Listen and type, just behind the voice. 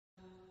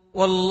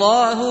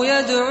والله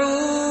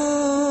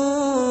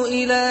يدعو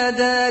إلى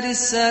دار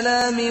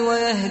السلام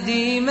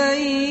ويهدي من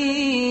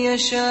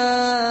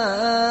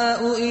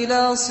يشاء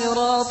إلى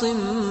صراط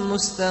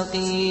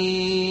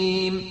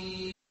مستقيم.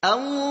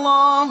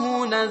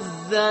 الله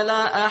نزل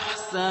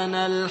أحسن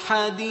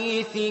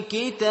الحديث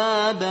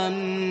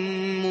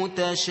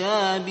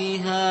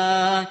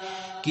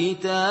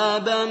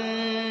كتابا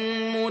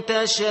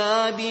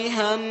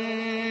متشابها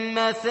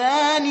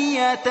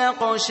مثانية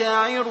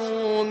تقشعر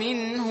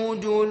منه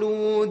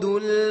جلود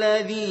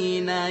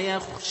الذين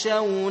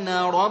يخشون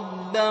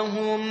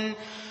ربهم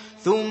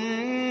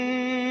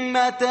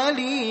ثم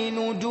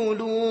تلين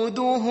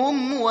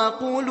جلودهم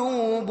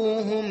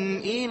وقلوبهم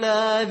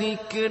إلى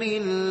ذكر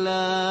الله.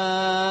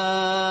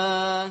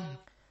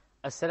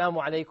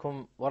 Assalamu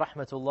alaikum wa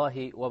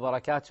rahmatullahi wa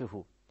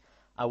barakatuhu.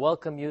 I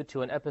welcome you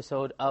to an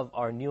episode of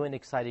our new and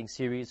exciting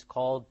series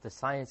called The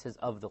Sciences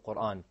of the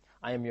Qur'an.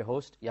 I am your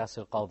host,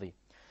 Yasir Qadhi.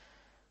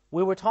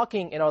 We were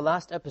talking in our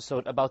last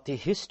episode about the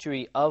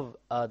history of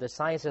the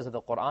sciences of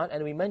the Qur'an,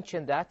 and we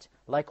mentioned that,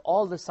 like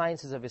all the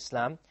sciences of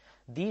Islam,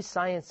 these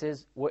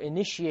sciences were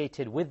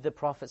initiated with the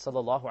Prophet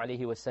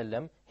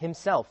ﷺ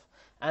himself.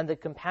 And the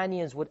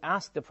companions would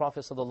ask the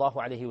Prophet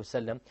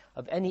ﷺ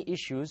of any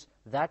issues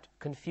that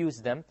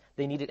confused them,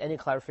 they needed any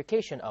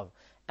clarification of.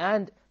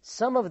 And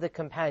some of the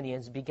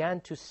companions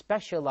began to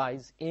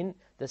specialize in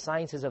the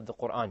sciences of the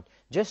Qur'an,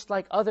 just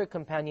like other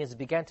companions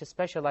began to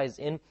specialize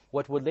in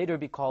what would later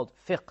be called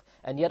fiqh,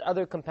 and yet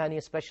other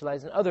companions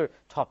specialized in other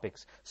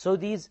topics. So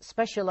these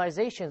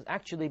specializations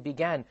actually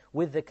began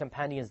with the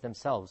companions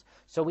themselves.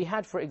 So we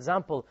had, for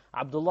example,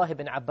 Abdullah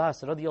ibn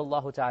Abbas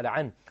radiyallahu ta'ala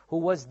an, who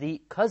was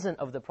the cousin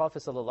of the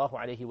Prophet sallallahu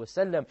alaihi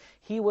wasallam.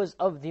 He was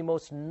of the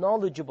most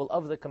knowledgeable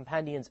of the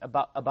companions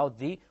about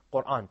the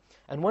Qur'an.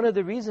 And one of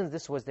the reasons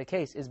this was the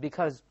case is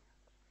because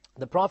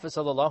the Prophet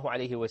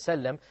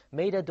ﷺ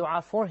made a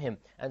dua for him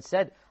and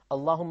said,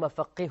 Allahumma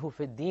faqihhu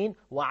fi d-din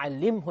wa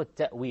allimhu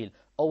at-ta'wil.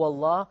 O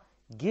Allah,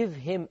 give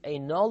him a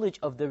knowledge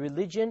of the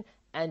religion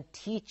and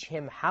teach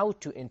him how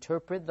to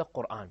interpret the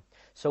Qur'an.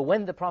 So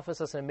when the Prophet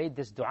ﷺ made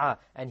this dua,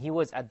 and he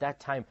was at that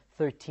time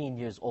 13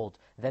 years old,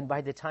 then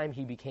by the time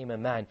he became a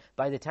man,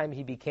 by the time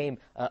he became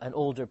an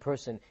older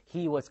person,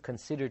 he was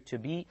considered to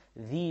be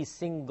the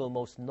single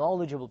most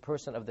knowledgeable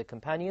person of the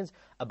companions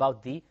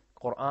about the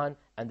Qur'an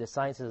and the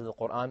sciences of the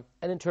Qur'an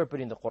and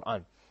interpreting the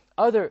Qur'an.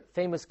 Other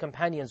famous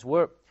companions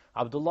were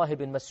Abdullah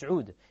ibn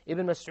Mas'ud.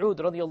 Ibn Mas'ud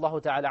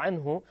radiyallahu ta'ala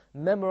anhu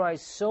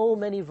memorized so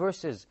many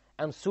verses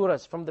and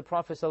surahs from the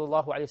Prophet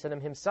sallallahu alaihi wasallam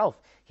himself.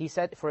 He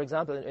said, for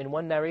example, in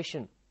one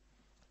narration,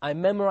 I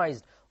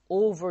memorized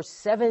over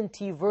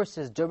 70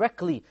 verses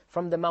directly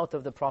from the mouth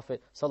of the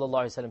Prophet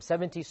ﷺ.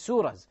 70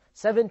 surahs,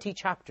 70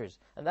 chapters,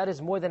 and that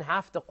is more than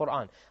half the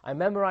Qur'an. I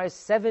memorized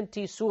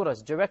 70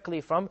 surahs directly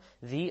from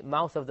the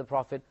mouth of the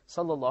Prophet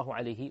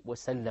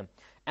ﷺ.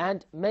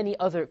 And many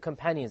other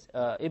companions.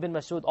 Ibn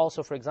Mas'ud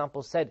also, for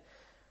example, said,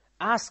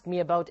 ask me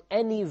about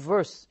any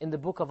verse in the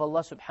book of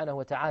Allah subhanahu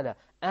wa ta'ala,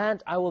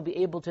 and I will be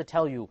able to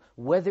tell you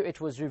whether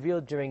it was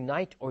revealed during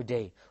night or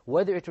day,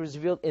 whether it was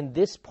revealed in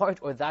this part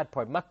or that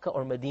part, Mecca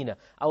or Medina.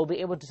 I will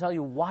be able to tell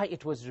you why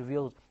it was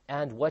revealed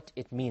and what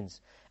it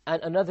means.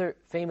 And another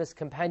famous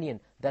companion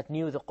that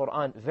knew the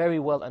Qur'an very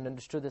well and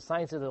understood the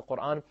science of the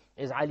Qur'an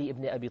is Ali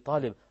ibn Abi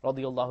Talib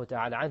radiyallahu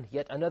ta'ala anh,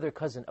 yet another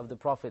cousin of the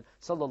Prophet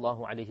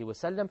sallallahu alaihi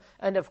wasallam.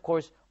 And of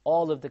course,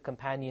 all of the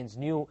companions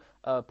knew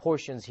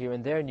portions here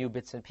and there, knew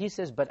bits and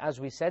pieces, but as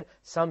we said,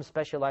 some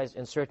specialized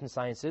in certain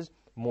sciences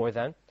more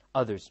than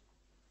others.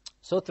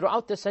 So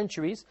throughout the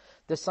centuries,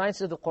 the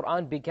science of the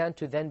Qur'an began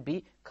to then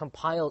be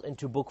compiled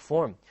into book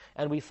form.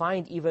 And we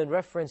find even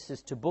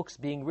references to books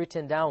being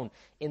written down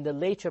in the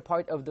later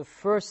part of the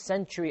 1st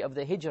century of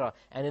the Hijrah.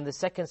 And in the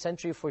 2nd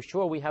century for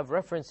sure we have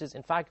references.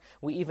 In fact,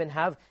 we even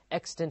have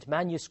extant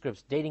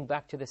manuscripts dating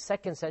back to the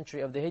 2nd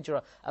century of the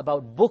Hijrah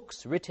about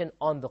books written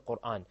on the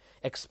Qur'an,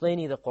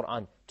 explaining the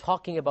Qur'an,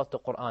 talking about the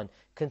Qur'an,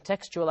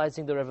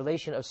 contextualizing the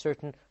revelation of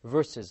certain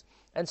verses.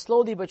 And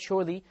slowly but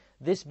surely,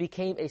 this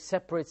became a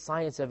separate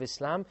science of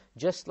Islam,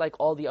 just like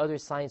all the other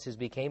sciences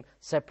became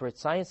separate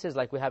sciences,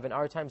 like we have in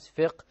our times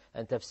fiqh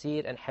and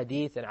tafsir and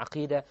hadith and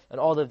aqidah and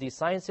all of these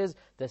sciences.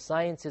 The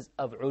sciences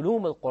of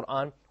ulum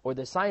al-Qur'an, or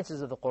the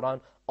sciences of the Qur'an,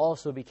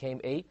 also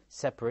became a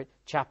separate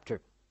chapter.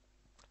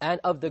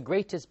 And of the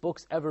greatest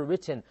books ever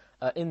written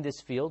in this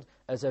field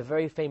is a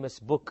very famous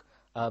book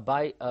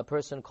by a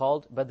person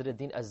called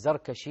Badruddin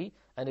az-Zarkashi,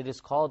 and it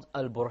is called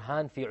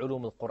Al-Burhan fi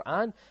Ulum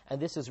al-Qur'an,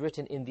 and this is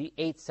written in the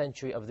 8th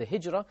century of the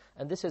Hijrah,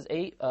 and this is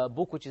a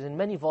book which is in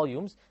many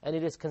volumes, and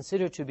it is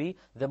considered to be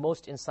the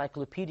most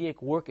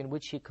encyclopedic work in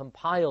which he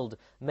compiled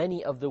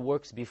many of the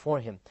works before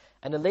him.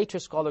 And a later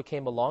scholar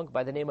came along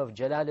by the name of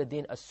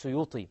Jalaluddin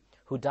as-Suyuti,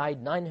 who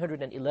died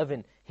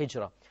 911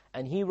 Hijrah.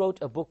 And he wrote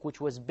a book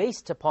which was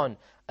based upon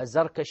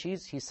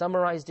Az-Zarkashi's. He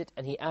summarized it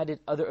and he added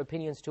other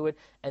opinions to it.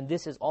 And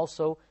this is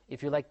also,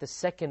 if you like, the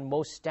second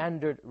most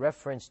standard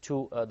reference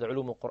to the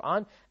Ulum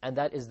al-Qur'an. And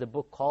that is the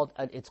book called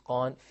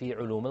Al-Itqan fi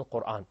Ulum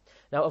al-Qur'an.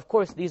 Now, of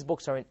course, these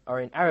books are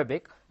in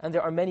Arabic. And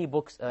there are many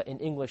books in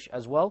English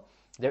as well.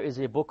 There is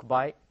a book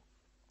by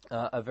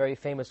a very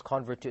famous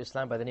convert to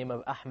Islam by the name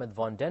of Ahmed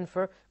von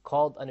Denfer,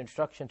 called An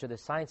Introduction to the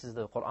Sciences of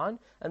the Qur'an.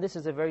 And this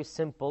is a very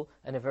simple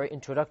and a very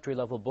introductory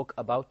level book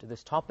about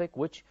this topic,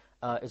 which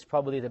is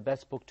probably the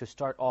best book to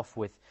start off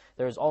with.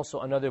 There is also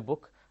another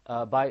book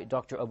by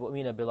Dr. Abu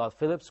Amina Bilal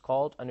Phillips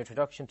called An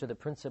Introduction to the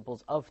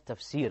Principles of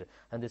Tafsir.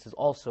 And this is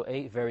also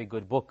a very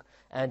good book.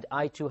 And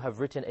I too have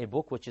written a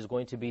book which is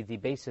going to be the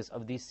basis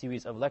of these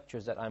series of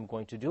lectures that I'm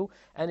going to do.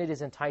 And it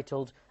is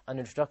entitled An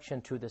Introduction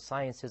to the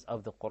Sciences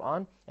of the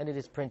Qur'an. And it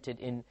is printed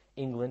in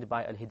England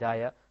by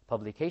Al-Hidayah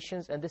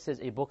Publications. And this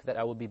is a book that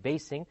I will be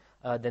basing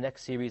the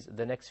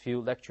next few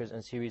lectures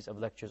and series of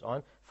lectures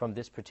on from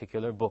this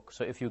particular book.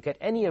 So if you get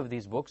any of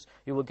these books,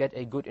 you will get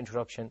a good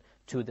introduction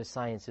to the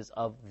sciences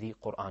of the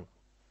Qur'an.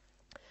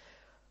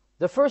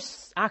 The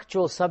first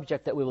actual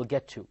subject that we will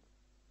get to,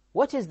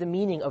 what is the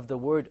meaning of the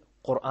word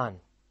Qur'an?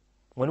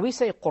 When we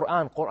say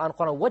Qur'an,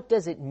 what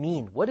does it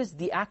mean? What is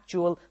the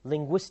actual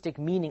linguistic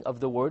meaning of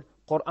the word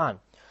Qur'an?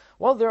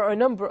 Well, there are a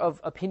number of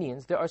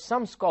opinions. There are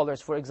some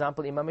scholars, for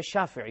example, Imam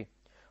al-Shafi'i,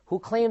 who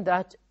claim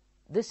that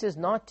this is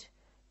not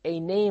a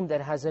name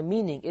that has a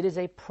meaning. It is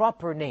a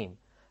proper name.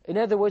 In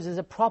other words, it's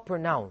a proper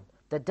noun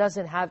that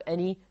doesn't have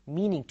any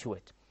meaning to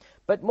it.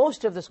 But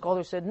most of the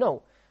scholars said,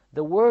 no,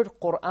 the word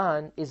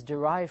Qur'an is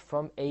derived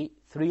from a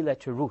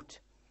three-letter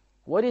root.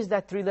 What is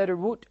that three-letter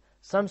root?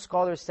 Some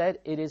scholars said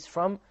it is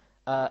from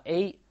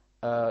the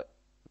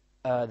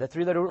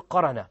three-letter root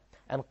qarana.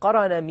 And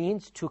qarana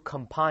means to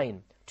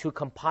combine, to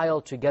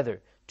compile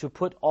together, to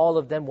put all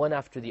of them one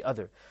after the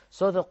other.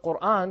 So the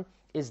Qur'an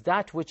is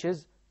that which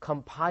is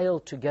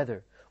compiled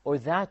together, or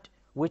that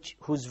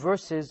whose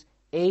verses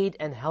aid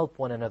and help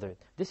one another.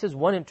 This is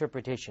one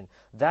interpretation,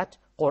 that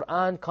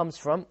Qur'an comes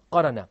from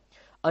qarana.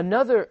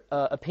 Another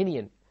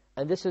opinion,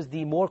 and this is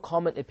the more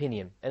common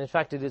opinion, and in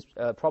fact it is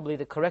probably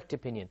the correct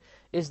opinion,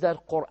 is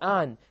that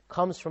Qur'an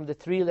comes from the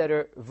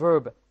three-letter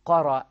verb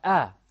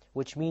qara'a,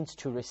 which means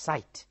to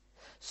recite.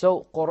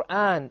 So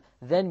Qur'an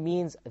then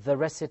means the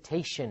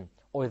recitation,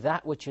 or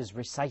that which is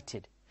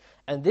recited.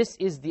 And this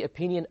is the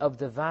opinion of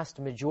the vast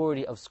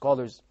majority of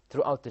scholars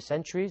throughout the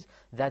centuries,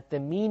 that the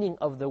meaning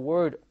of the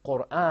word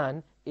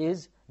Qur'an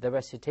is the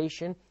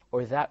recitation,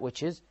 or that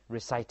which is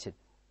recited.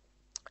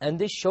 And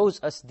this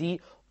shows us the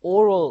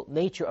oral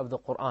nature of the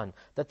Qur'an,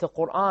 that the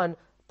Qur'an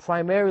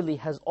primarily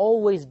has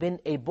always been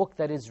a book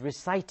that is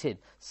recited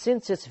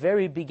since its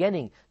very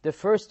beginning. The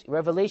first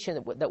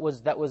revelation that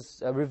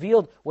was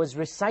revealed was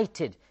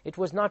recited. It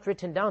was not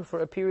written down for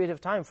a period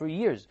of time, for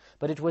years,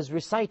 but it was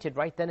recited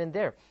right then and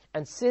there.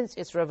 And since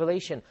its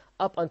revelation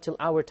up until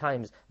our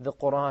times, the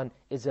Qur'an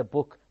is a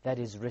book that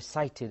is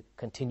recited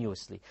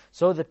continuously.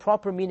 So the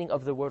proper meaning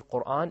of the word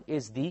Qur'an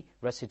is the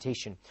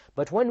recitation.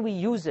 But when we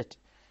use it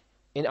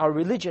in our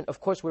religion, of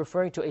course, we're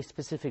referring to a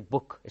specific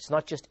book. It's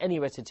not just any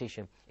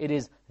recitation. It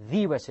is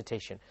the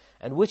recitation.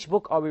 And which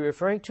book are we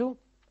referring to?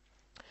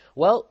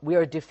 Well, we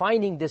are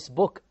defining this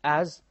book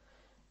as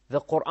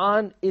the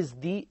Qur'an is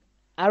the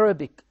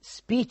Arabic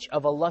speech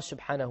of Allah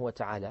subhanahu wa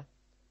ta'ala.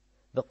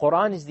 The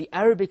Qur'an is the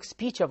Arabic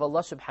speech of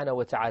Allah subhanahu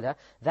wa ta'ala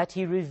that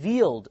He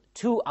revealed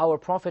to our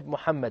Prophet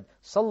Muhammad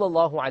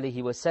sallallahu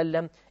alaihi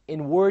wasallam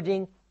in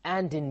wording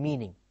and in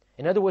meaning.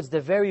 In other words, the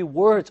very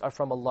words are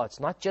from Allah. It's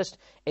not just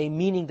a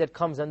meaning that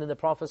comes and then the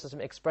Prophet ﷺ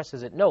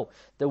expresses it. No,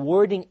 the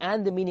wording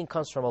and the meaning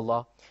comes from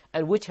Allah,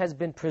 and which has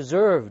been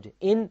preserved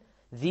in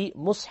the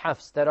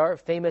mushafs that are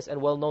famous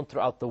and well known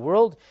throughout the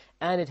world,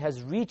 and it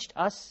has reached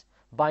us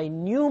by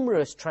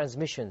numerous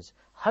transmissions.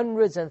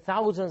 Hundreds and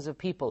thousands of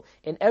people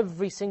in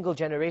every single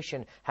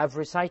generation have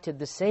recited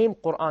the same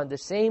Qur'an, the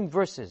same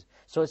verses.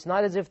 So it's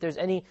not as if there's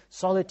any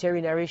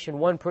solitary narration,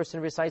 one person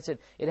recites it.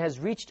 It has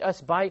reached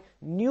us by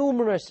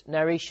numerous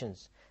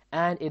narrations.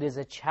 And it is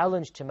a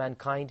challenge to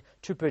mankind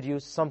to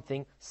produce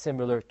something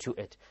similar to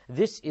it.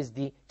 This is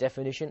the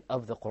definition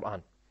of the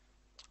Qur'an.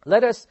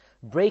 Let us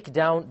break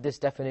down this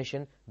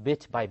definition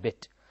bit by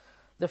bit.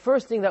 The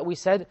first thing that we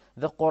said,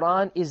 the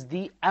Qur'an is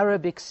the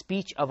Arabic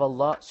speech of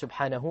Allah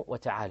subhanahu wa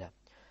ta'ala.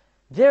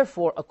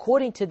 Therefore,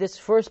 according to this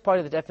first part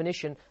of the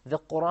definition, the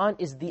Qur'an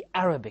is the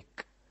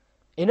Arabic.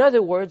 In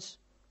other words,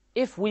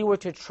 if we were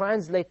to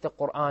translate the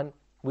Qur'an,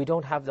 we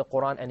don't have the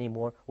Qur'an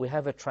anymore. We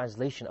have a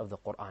translation of the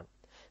Qur'an.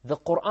 The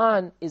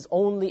Qur'an is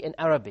only in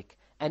Arabic.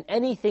 And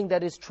anything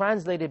that is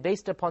translated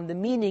based upon the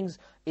meanings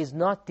is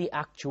not the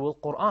actual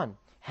Qur'an.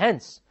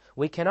 Hence,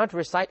 we cannot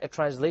recite a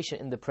translation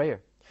in the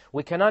prayer.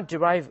 We cannot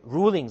derive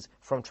rulings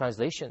from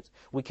translations.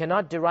 We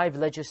cannot derive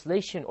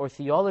legislation or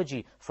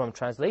theology from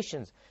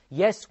translations.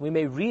 Yes, we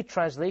may read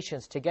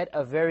translations to get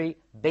a very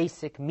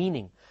basic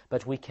meaning,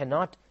 but we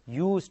cannot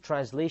use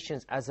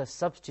translations as a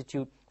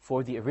substitute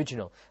for the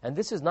original. And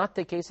this is not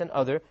the case in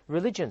other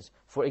religions.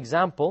 For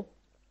example,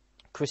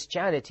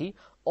 Christianity,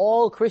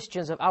 all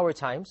Christians of our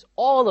times,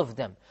 all of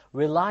them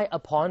rely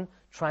upon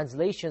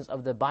translations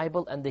of the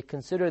Bible, and they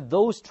consider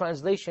those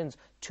translations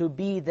to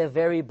be the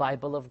very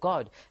Bible of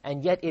God.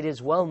 And yet it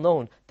is well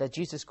known that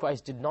Jesus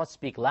Christ did not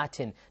speak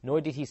Latin, nor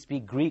did He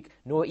speak Greek,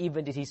 nor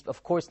even did He,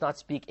 of course, not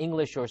speak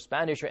English or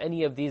Spanish or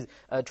any of these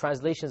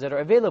translations that are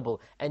available.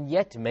 And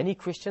yet many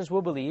Christians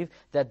will believe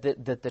that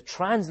the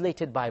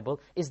translated Bible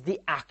is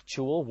the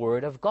actual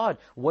Word of God.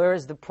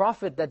 Whereas the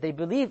Prophet that they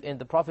believe in,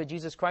 the Prophet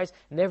Jesus Christ,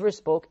 never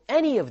spoke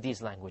any of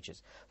these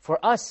languages. For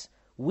us,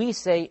 we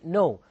say,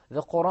 no,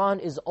 the Qur'an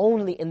is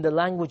only in the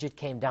language it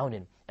came down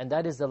in, and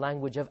that is the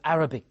language of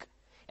Arabic.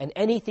 And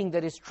anything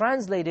that is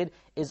translated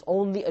is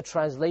only a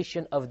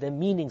translation of the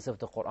meanings of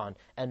the Qur'an,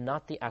 and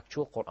not the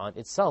actual Qur'an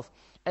itself.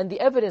 And the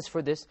evidence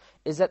for this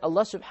is that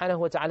Allah subhanahu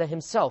wa ta'ala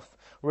Himself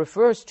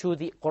refers to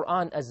the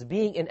Qur'an as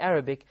being in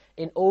Arabic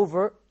in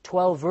over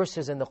 12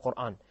 verses in the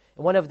Qur'an.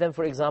 One of them,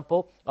 for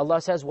example, Allah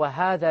says,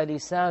 وَهَذَا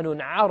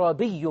لِسَانٌ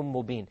عَرَبِيٌّ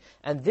مُبِينٌ.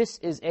 And this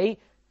is a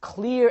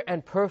clear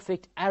and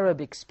perfect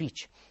Arabic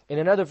speech. In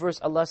another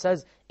verse, Allah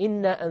says,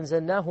 إِنَّا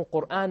أَنزَلْنَاهُ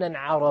قُرْآنًا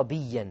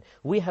عَرَبِيًّا.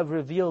 We have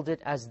revealed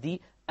it as the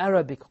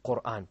Arabic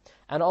Qur'an.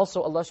 And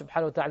also Allah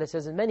subhanahu wa ta'ala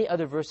says in many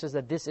other verses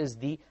that this is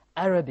the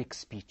Arabic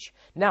speech.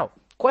 Now,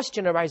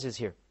 question arises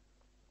here.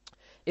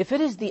 If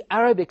it is the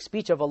Arabic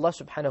speech of Allah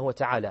subhanahu wa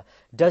ta'ala,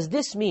 does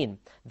this mean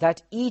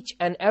that each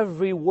and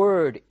every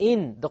word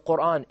in the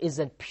Qur'an is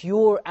a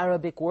pure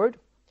Arabic word?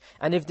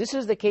 And if this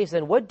is the case,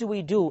 then what do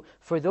we do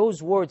for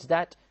those words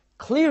that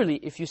clearly,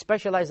 if you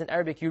specialize in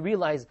Arabic, you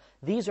realize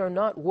these are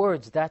not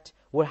words that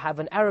will have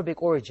an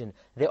Arabic origin.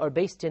 They are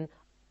based in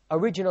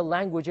original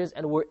languages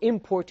and were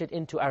imported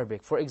into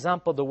Arabic. For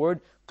example, the word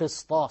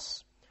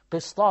qistas.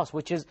 Qistas,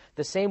 which is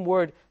the same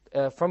word,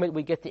 from it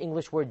we get the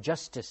English word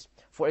justice.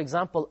 For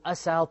example,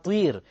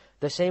 asatir,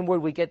 the same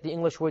word we get the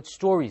English word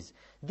stories.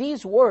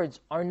 These words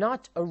are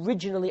not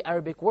originally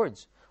Arabic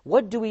words.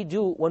 What do we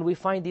do when we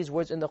find these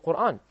words in the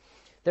Qur'an?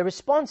 The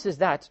response is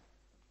that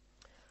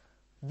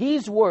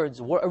these words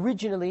were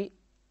originally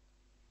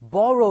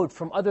borrowed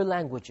from other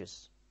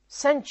languages,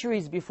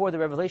 centuries before the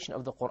revelation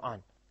of the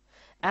Qur'an.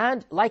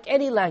 And like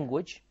any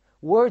language,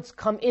 words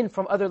come in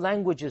from other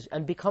languages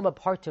and become a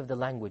part of the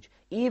language,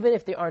 even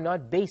if they are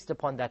not based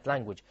upon that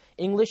language.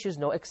 English is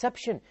no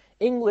exception.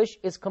 English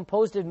is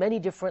composed of many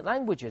different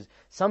languages.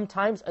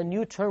 Sometimes a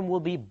new term will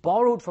be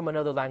borrowed from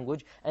another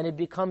language and it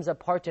becomes a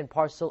part and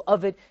parcel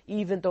of it,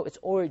 even though its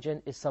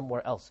origin is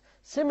somewhere else.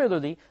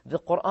 Similarly, the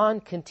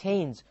Qur'an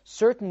contains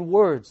certain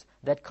words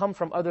that come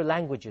from other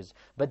languages,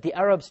 but the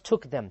Arabs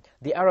took them,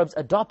 the Arabs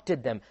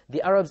adopted them,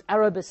 the Arabs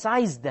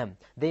Arabicized them.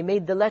 They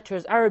made the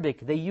letters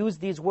Arabic, they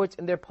used these words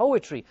in their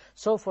poetry.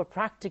 So for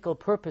practical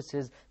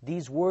purposes,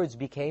 these words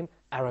became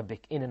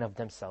Arabic in and of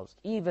themselves,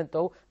 even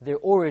though their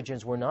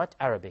origins were not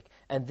Arabic.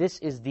 And this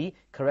is the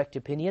correct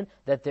opinion,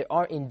 that there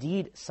are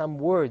indeed some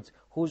words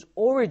whose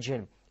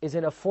origin is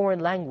in a foreign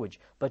language,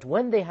 but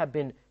when they have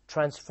been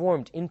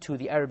transformed into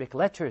the Arabic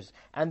letters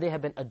and they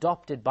have been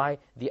adopted by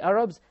the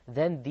Arabs,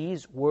 then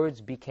these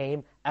words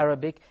became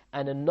Arabic,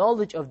 and a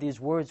knowledge of these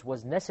words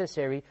was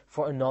necessary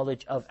for a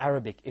knowledge of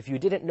Arabic. If you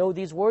didn't know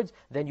these words,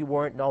 then you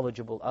weren't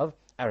knowledgeable of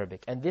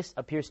Arabic. And this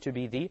appears to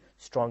be the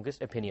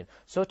strongest opinion.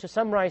 So to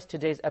summarize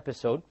today's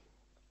episode,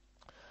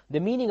 the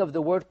meaning of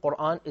the word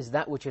Qur'an is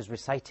that which is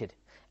recited.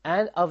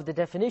 And of the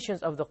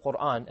definitions of the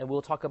Qur'an, and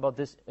we'll talk about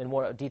this in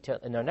more detail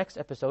in our next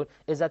episode,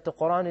 is that the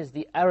Qur'an is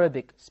the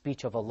Arabic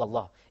speech of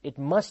Allah. It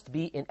must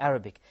be in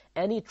Arabic.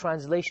 Any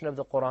translation of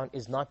the Qur'an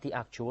is not the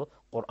actual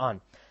Qur'an.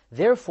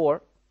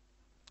 Therefore,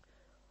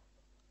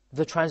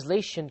 the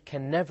translation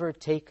can never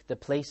take the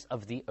place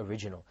of the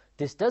original.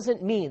 This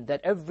doesn't mean that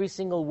every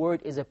single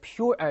word is a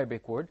pure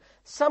Arabic word.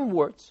 Some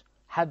words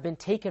have been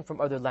taken from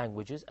other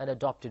languages and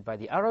adopted by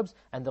the Arabs,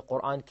 and the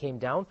Qur'an came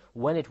down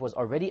when it was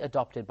already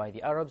adopted by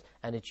the Arabs,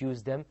 and it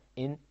used them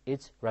in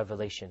its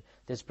revelation.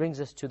 This brings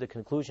us to the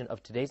conclusion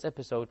of today's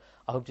episode.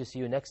 I hope to see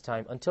you next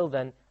time. Until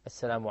then,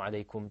 Assalamu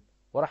alaikum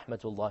wa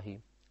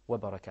rahmatullahi wa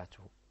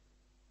barakatuh.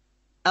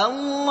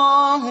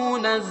 الله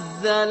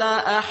نزل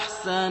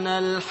أحسن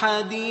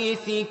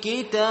الحديث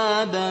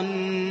كتابا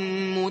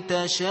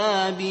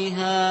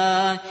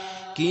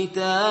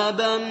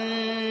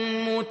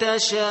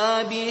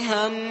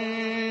متشابها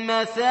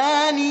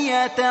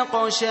مثانية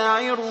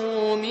تقشعر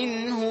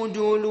منه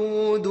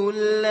جلود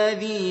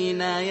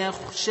الذين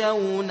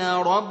يخشون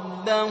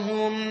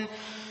ربهم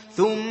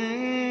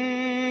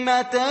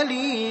ثم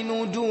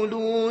تلين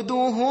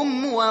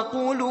جلودهم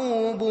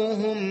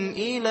وقلوبهم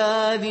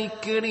إلى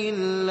ذكر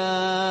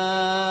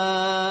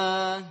الله